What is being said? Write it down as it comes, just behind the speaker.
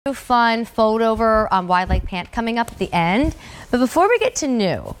also fun fold over wide leg pant coming up at the end. But before we get to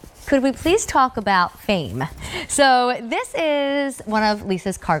new, could we please talk about Fame? So this is one of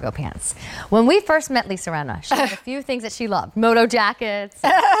Lisa's cargo pants. When we first met Lisa Rinna, she had a few things that she loved. Moto jackets,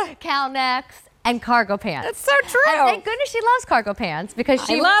 cow necks, and cargo pants. That's so true. And thank goodness she loves cargo pants because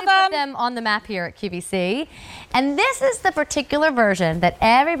she really put them on the map here at QVC. And this is the particular version that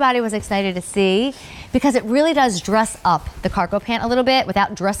everybody was excited to see because it really does dress up the cargo pant a little bit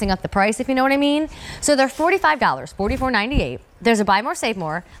without dressing up the price, if you know what I mean. So they're $45, $44.98. There's a buy more, save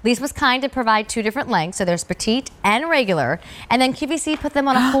more. Lisa was kind to provide 2 different lengths, so there's petite and regular. And then QVC put them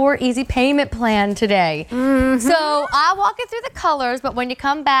on a 4 easy payment plan today. So I'll walk you through the colors, but when you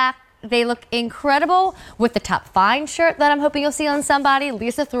come back, they look incredible with the top fine shirt that I'm hoping you'll see on somebody.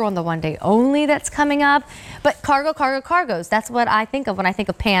 Lisa threw on the one day only that's coming up. But cargos, that's what I think of when I think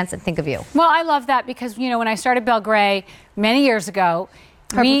of pants and think of you. Well, I love that because, you know, when I started Belle Gray many years ago,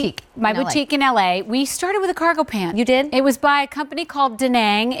 my boutique in LA, we started with a cargo pant. You did? It was by a company called Da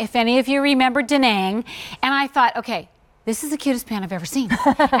Nang, if any of you remember Da Nang. And I thought, okay, this is the cutest pant I've ever seen.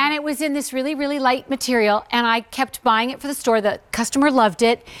 And it was in this really, really light material. And I kept buying it for the store. The customer loved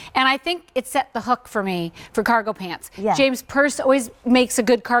it. And I think it set the hook for me for cargo pants. Yeah. James Purse always makes a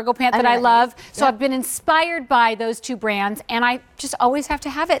good cargo pant that I love. So I've been inspired by those 2 brands. And I just always have to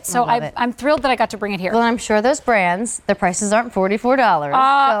have it. So I'm thrilled that I got to bring it here. Well, I'm sure those brands, their prices aren't $44.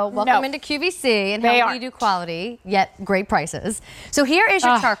 So welcome into QVC and how we do quality, yet great prices. So here is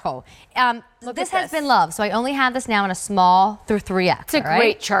your charcoal. This has been loved, so I only have this now in a small through 3X. It's a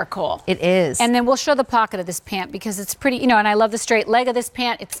great charcoal. It is. And then we'll show the pocket of this pant because it's pretty, you know, and I love the straight leg of this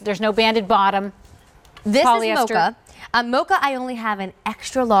pant. There's no banded bottom. This polyester. is Mocha. Mocha, I only have an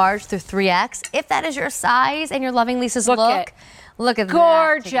extra large through 3X. If that is your size and you're loving Lisa's look at that.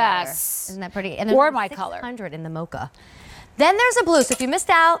 Gorgeous. Isn't that pretty? And or my color. 600 in the Mocha. Then there's a blue. So if you missed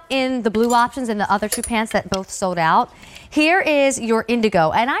out in the blue options and the other 2 pants that both sold out, here is your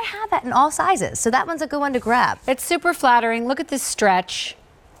indigo. And I have that in all sizes. So that one's a good one to grab. It's super flattering. Look at this stretch.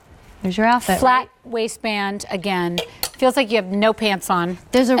 There's your outfit. Flat waistband again. Feels like you have no pants on.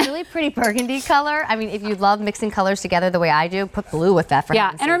 There's a really pretty burgundy color. I mean, if you love mixing colors together the way I do, put blue with that for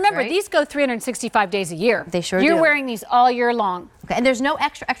and remember, these go 365 days a year. They sure do. You're wearing these all year long. Okay, and there's no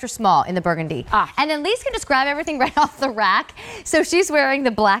extra small in the burgundy. And then Lisa can just grab everything right off the rack. So she's wearing the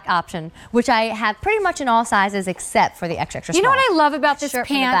black option, which I have pretty much in all sizes except for the extra small. You know what I love about this shirt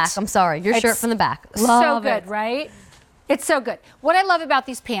pant? From the back. I'm sorry, your shirt from the back. Love so good, right? It's so good. What I love about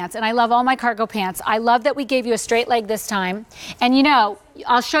these pants, and I love all my cargo pants, I love that we gave you a straight leg this time. And you know,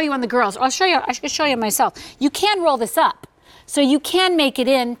 I'll show you on the girls. I should show you myself. You can roll this up. So you can make it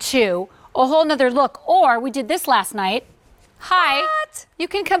into a whole nother look. Or we did this last night. What? You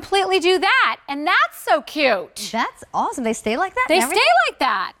can completely do that. And that's so cute. That's awesome. They stay like that? They stay like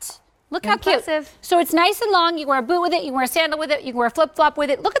that. Look how cute. So it's nice and long. You can wear a boot with it. You can wear a sandal with it. You can wear a flip-flop with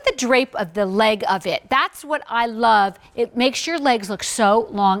it. Look at the drape of the leg of it. That's what I love. It makes your legs look so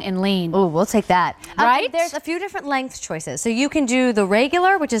long and lean. Oh, we'll take that. Right? There's a few different length choices. So you can do the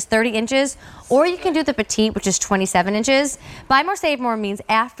regular, which is 30 inches, or you can do the petite, which is 27 inches. Buy more, save more means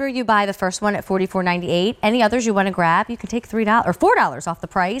after you buy the first one at $44.98, any others you want to grab, you can take $3 or $4 off the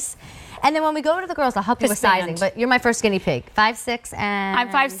price. And then when we go to the girls, I'll help you with sizing, but you're my first guinea pig. 5'6" and... I'm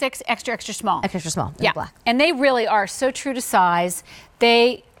 5'6", extra small. Extra small, yeah. Black. And they really are so true to size.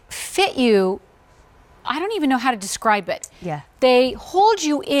 They fit you, I don't even know how to describe it. Yeah. They hold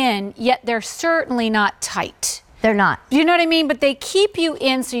you in, yet they're certainly not tight. They're not. Do you know what I mean? But they keep you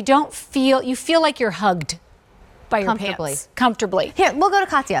in so you don't feel, you feel like you're hugged by your pants. Comfortably. Here, we'll go to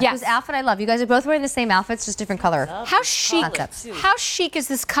Katya, yes. whose outfit I love. You guys are both wearing the same outfits, just different color. How chic is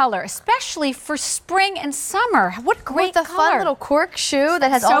this color, especially for spring and summer? What great color. With the fun little cork shoe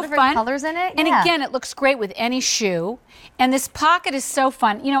that has all different colors in it. And again, it looks great with any shoe. And this pocket is so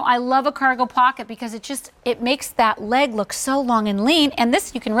fun. You know, I love a cargo pocket because it makes that leg look so long and lean. And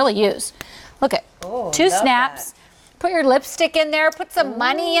this you can really use. Look at 2 snaps. Put your lipstick in there. Put some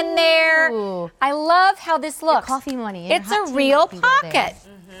money in there. I love how this looks. Your coffee money. It's a real pocket.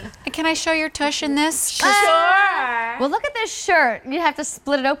 Can I show your tush in this? Sure. Well, look at this shirt. You have to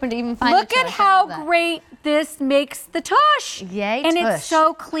split it open to even find the tush. Look at how great this makes the tush. Yay, and tush. It's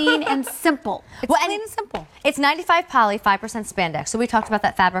so clean and simple. It's clean and simple. It's 95 poly, 5% spandex. So we talked about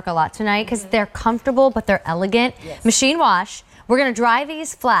that fabric a lot tonight because they're comfortable, but they're elegant. Yes. Machine wash. We're going to dry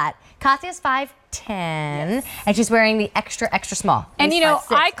these flat. Katya's 5'10", and she's wearing the extra small. And you know,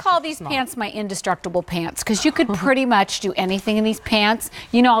 I call these pants my indestructible pants because you could pretty much do anything in these pants.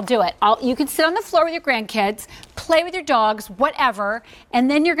 You know, I'll do it. You can sit on the floor with your grandkids, play with your dogs, whatever, and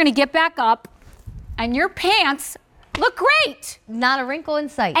then you're going to get back up, and your pants look great. Not a wrinkle in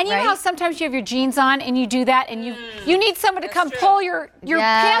sight, And you know how sometimes you have your jeans on and you do that and you need someone to come pull your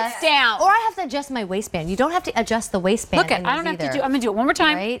pants down. Or I have to adjust my waistband. You don't have to adjust the waistband. Look, I don't have to do. I'm gonna do it one more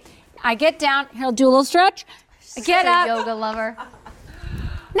time. Right? I get down. Here, I'll do a little stretch. I get up. Yoga lover.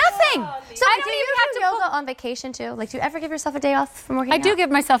 Nothing. So I don't even have to yoga on vacation too. Like, do you ever give yourself a day off from working out? I do give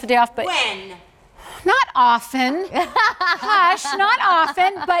myself a day off, but when? Not often. Hush, not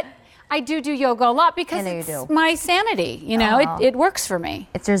often, but I do yoga a lot because it's my sanity. You know, it works for me.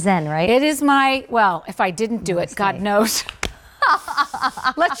 It's your zen, right? It is my, well, if I didn't do it, God knows.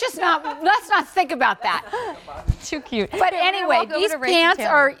 let's not think about that. Too cute. But anyway, these pants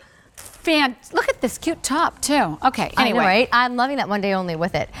are look at this cute top too. Okay, anyway. I know, right? I'm loving that one day only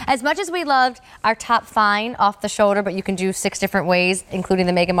with it. As much as we loved our top fine off the shoulder, but you can do 6 different ways, including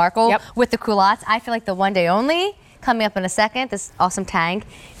the Meghan Markle with the culottes. I feel like the one day only, coming up in a second, this awesome tank,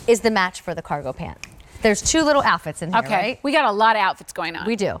 is the match for the cargo pant. There's 2 little outfits in here, right? We got a lot of outfits going on.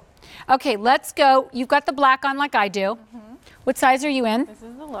 We do. Okay, let's go. You've got the black on like I do. What size are you in? This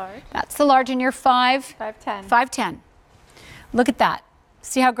is the large. That's the large, and you're 5'10". 5'10". Look at that.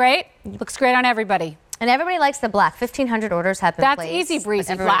 See how great? Looks great on everybody. And everybody likes the black. 1,500 orders have been placed. That's easy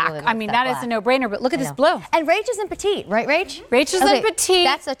breezy black. Really I mean, that is a no-brainer, but look at this blue. And Rach is in petite, right, Rach? Rach is in petite.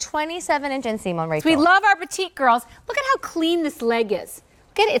 That's a 27-inch inseam on Rachel. We love our petite girls. Look at how clean this leg is.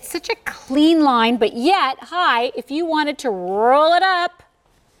 Look at it. It's such a clean line, but yet high. If you wanted to roll it up,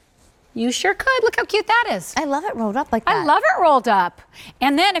 you sure could. Look how cute that is. I love it rolled up like that. I love it rolled up.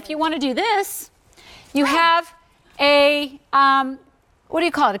 And then if you want to do this, you have a, what do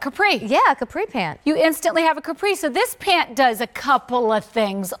you call it, a capri. Yeah, a capri pant. You instantly have a capri. So this pant does a couple of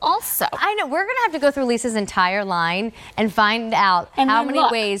things also. I know. We're going to have to go through Lisa's entire line and find out how many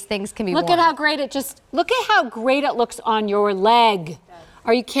ways things can be worn. Look at how great look at how great it looks on your leg.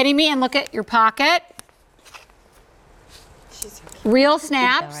 Are you kidding me? And look at your pocket. Real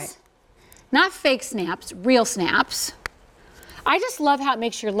snaps. Not fake snaps, real snaps. I just love how it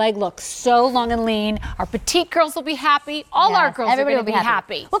makes your leg look so long and lean. Our petite girls will be happy. All our girls are going to be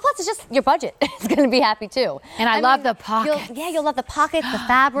happy. Well, plus it's just your budget is going to be happy too. And I love the pockets. You'll love the pockets, the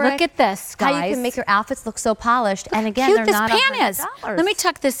fabric. Look at this, guys. How you can make your outfits look so polished. And again, cute they're this not pant is. $100. Let me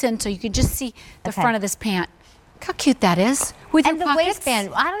tuck this in so you can just see the front of this pant. Look how cute that is. With and your the pockets.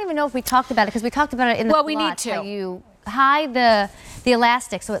 waistband. I don't even know if we talked about it because we talked about it in the Well, we need to. How you hide the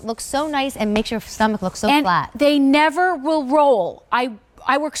elastic so it looks so nice and makes your stomach look so flat. They never will roll. I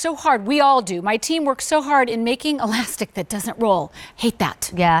work so hard. We all do. My team works so hard in making elastic that doesn't roll. Hate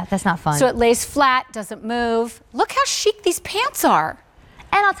that. Yeah, that's not fun. So it lays flat, doesn't move. Look how chic these pants are.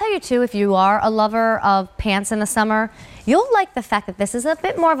 And I'll tell you too, if you are a lover of pants in the summer, you'll like the fact that this is a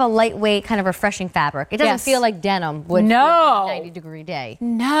bit more of a lightweight, kind of refreshing fabric. It doesn't feel like denim would for a 90-degree day.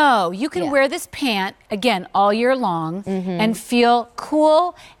 No, you can wear this pant, again, all year long and feel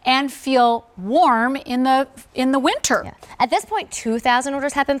cool and feel warm in the winter. Yeah. At this point, 2,000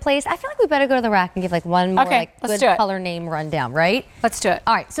 orders have been placed. I feel like we better go to the rack and give like one more good color name rundown, right? Let's do it.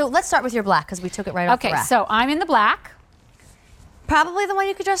 All right, so let's start with your black because we took it right off the rack. Okay, so I'm in the black. Probably the one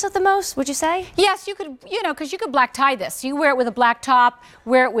you could dress up the most, would you say? Yes, you could, because you could black tie this. You wear it with a black top,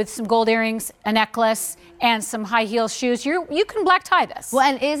 wear it with some gold earrings, a necklace, and some high heel shoes. You can black tie this. Well,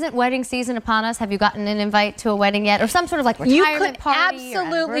 and isn't wedding season upon us? Have you gotten an invite to a wedding yet? Or some sort of like retirement party? You could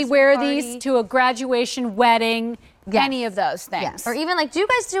absolutely wear these to a graduation, wedding, any of those things. Yes. Or even like, do you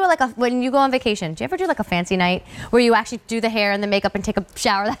guys do like when you go on vacation, do you ever do like a fancy night where you actually do the hair and the makeup and take a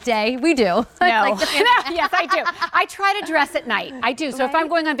shower that day? We do. No. Yes, I do. I try to dress at night. I do. So if I'm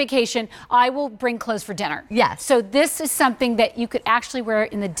going on vacation, I will bring clothes for dinner. Yes. So this is something that you could actually wear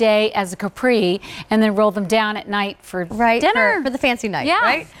in the day as a capri and then roll them down at night for dinner. For the fancy night, yeah.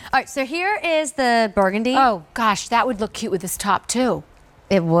 Right? All right, so here is the burgundy. Oh, gosh, that would look cute with this top, too.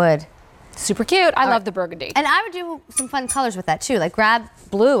 It would. Super cute. I love the burgundy. And I would do some fun colors with that, too. Like grab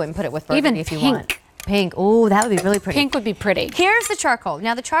blue and put it with burgundy if you want. Pink. Pink. Oh, that would be really pretty. Pink would be pretty. Here's the charcoal.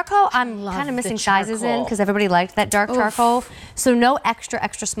 Now, the charcoal, I'm kind of missing sizes in because everybody liked that dark charcoal. So no extra,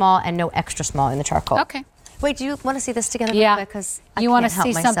 extra small and no extra small in the charcoal. Okay. Wait, do you want to see this together? Yeah. Because you want to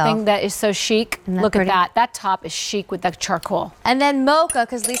see something that is so chic? Look at that. That top is chic with the charcoal. And then mocha,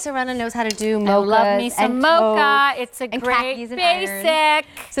 because Lisa Rinna knows how to do mocha. I love me some mocha. It's a great basic.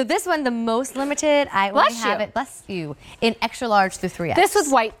 So this one, the most limited, I only have it, bless you, in extra large through 3X. This was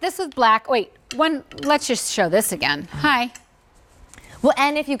white. This was black. Wait, let's just show this again. Hi. Well,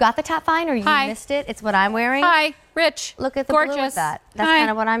 and if you got the top fine or you missed it, it's what I'm wearing. Hi, Rich. Look at the gorgeous. blue with that. That's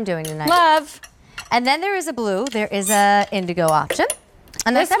kind of what I'm doing tonight. Love. And then there is a blue. There is a indigo option.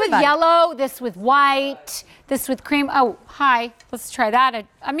 And this with yellow, this with white, this with cream. Oh, hi. Let's try that.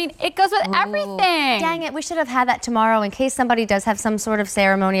 I mean, it goes with everything. Dang it. We should have had that tomorrow in case somebody does have some sort of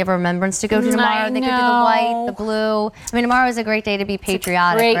ceremony of remembrance to go to tomorrow. They could do the white, the blue. I mean, tomorrow is a great day to be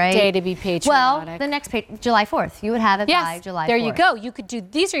patriotic, right? Great day to be patriotic. Well, the next July 4th. You would have it by July 4th. There you go. You could do,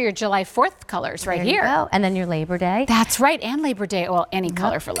 these are your July 4th colors right here. There you go. And then your Labor Day. That's right. And Labor Day. Well, any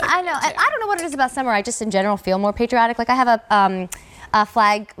color for Labor Day. I know. I don't know what it is about summer. I just in general feel more patriotic. Like I have a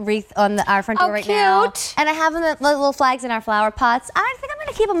flag wreath on our front door right now. And I have them, the little flags in our flower pots. I think I'm going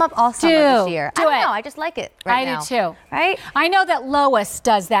to keep them up all summer this year. I don't know. I just like it right now. I do too. Right? I know that Lois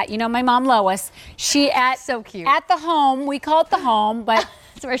does that. You know, my mom Lois, so cute. At the home, we call it the home, but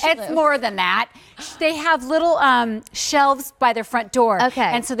it's more than that. They have little shelves by their front door. Okay.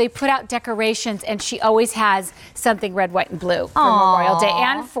 And so they put out decorations, and she always has something red, white, and blue for Memorial Day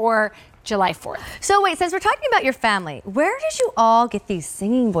and for July 4th. So wait, since we're talking about your family, where did you all get these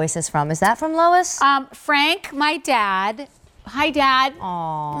singing voices from? Is that from Lois? Frank, my dad. Hi, Dad.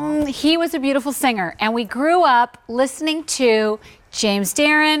 Aww. He was a beautiful singer, and we grew up listening to James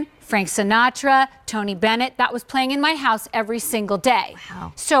Darren, Frank Sinatra, Tony Bennett. That was playing in my house every single day.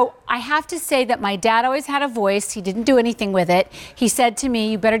 Wow. So I have to say that my dad always had a voice. He didn't do anything with it. He said to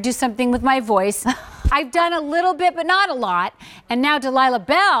me, you better do something with my voice. I've done a little bit, but not a lot. And now Delilah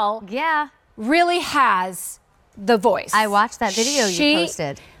Bell really has the voice. I watched that video you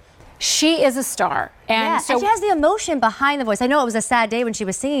posted. She is a star. And so, and she has the emotion behind the voice. I know it was a sad day when she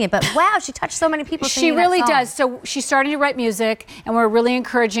was singing it, but wow, she touched so many people singing that song. She really does. So she's starting to write music, and we're really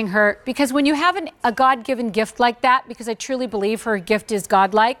encouraging her, because when you have a God-given gift like that, because I truly believe her gift is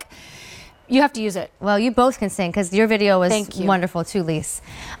godlike, you have to use it. Well, you both can sing, because your video was wonderful too, Lise.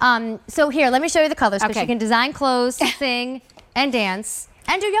 So here, let me show you the colors, because you can design clothes, sing, and dance.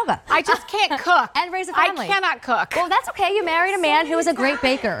 And do yoga. I just can't cook. And raise a family. I cannot cook. Well, that's okay. You married a man who was a great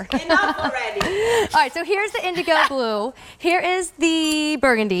baker. Enough already. All right, so here's the indigo blue. Here is the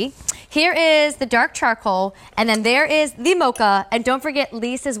burgundy. Here is the dark charcoal. And then there is the mocha. And don't forget,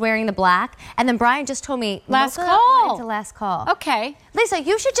 Lisa is wearing the black. And then Brian just told me, last call. It's a last call. Okay. Lisa,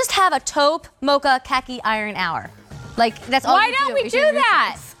 you should just have a taupe, mocha, khaki, iron hour. Like, that's all Why don't we do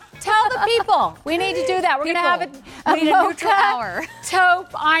that? Tell the people. We need to do that. We're going to have a neutral hour. Taupe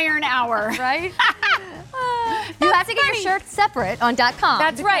iron hour. Right? You have to get your shirts separate on .com.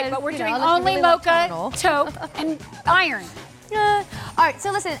 That's right, but we're doing only mocha, taupe, and iron. All right,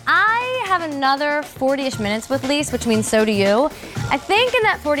 so listen, I have another 40-ish minutes with Lise, which means so do you. I think in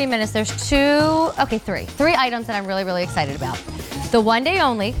that 40 minutes, there's three items that I'm really, really excited about. The one day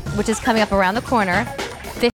only, which is coming up around the corner.